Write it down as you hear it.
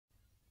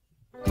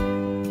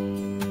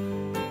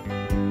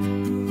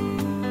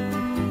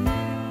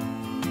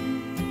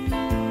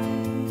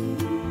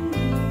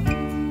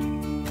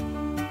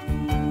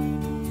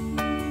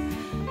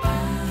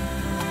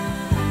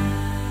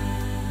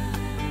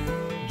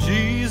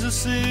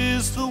Jesus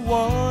is the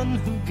one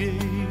who gave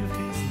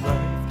his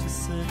life to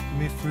set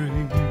me free.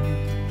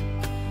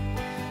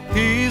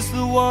 He's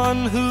the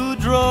one who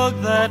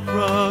dragged that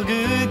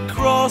rugged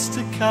cross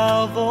to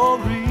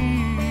Calvary.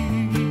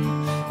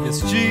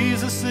 Yes,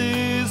 Jesus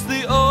is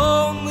the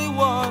only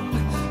one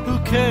who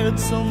cared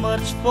so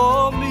much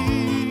for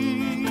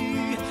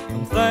me.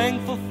 I'm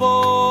thankful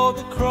for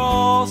the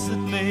cross that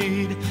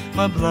made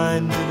my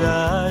blinded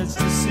eyes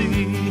to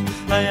see.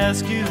 I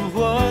ask you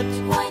what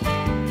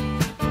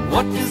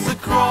does the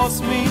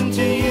cross mean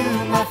to you,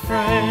 my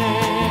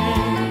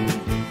friend?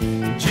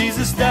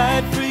 Jesus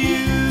died for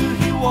you,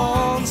 he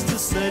wants to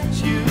set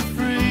you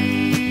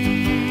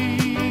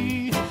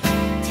free.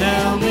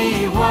 Tell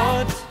me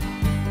what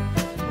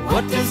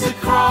does the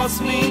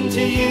cross mean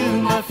to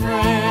you, my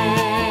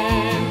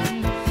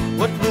friend?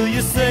 What will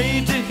you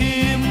say to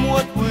him?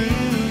 What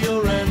will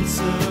your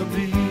answer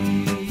be?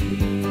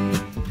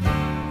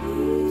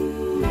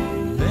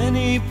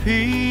 Many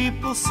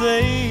people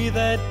say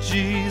that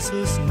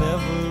Jesus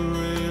never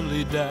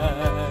really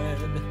died.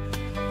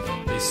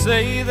 They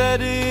say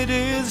that it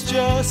is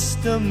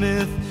just a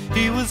myth,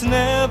 he was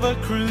never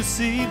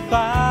crucified.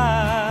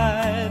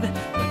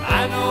 But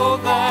I know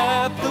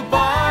that the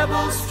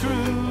Bible's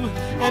true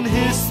and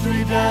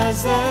history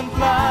doesn't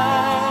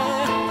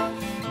lie.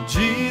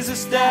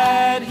 Jesus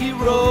died, he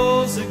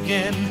rose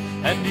again,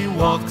 and he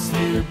walks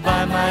here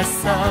by my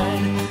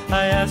side.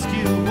 I ask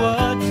you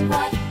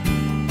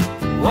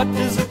what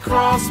does the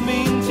cross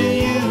mean to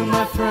you,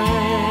 my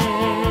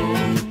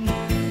friend?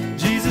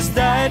 Jesus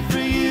died for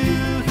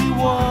you, he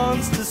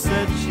wants to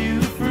set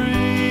you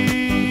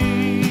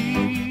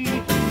free.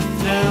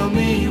 Tell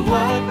me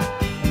what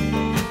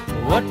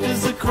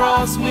does the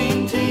cross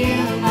mean to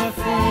you, my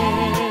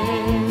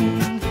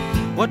friend?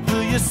 What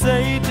will you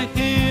say to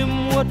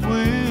him? What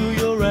will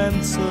your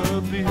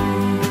answer be?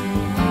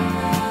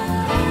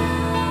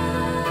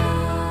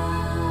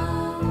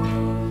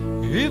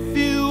 If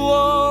you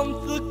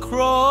want the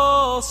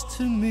cross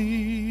to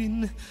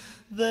mean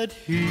that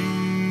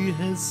he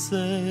has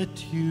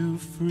set you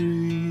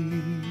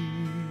free,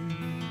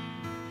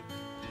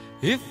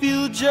 if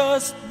you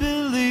just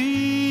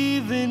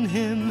believe in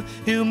him,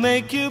 he'll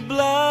make your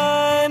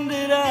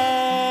blinded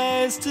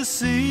eyes to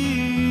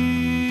see.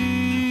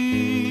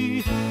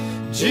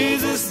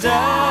 Jesus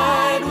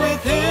died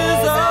with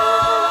his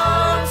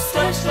arms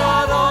stretched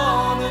out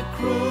on a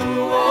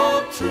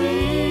cruel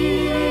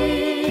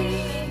tree.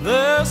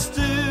 They're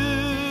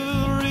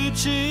still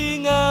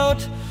reaching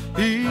out,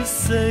 he's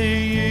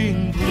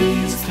saying,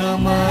 please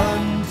come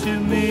unto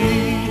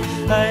me.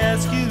 I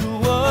ask you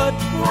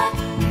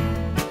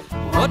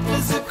what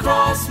does the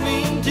cross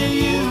mean to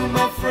you,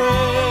 my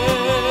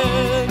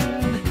friend?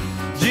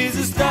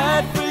 Jesus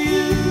died for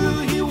you,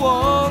 he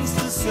wants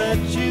to set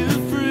you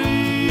free.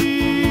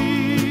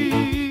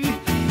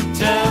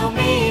 Tell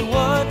me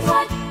what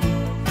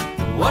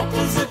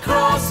does the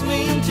cross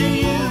mean to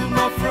you,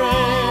 my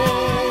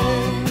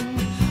friend?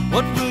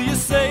 What will you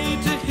say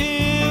to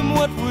him?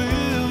 What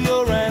will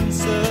your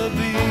answer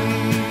be?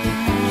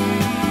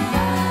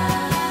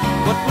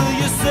 What will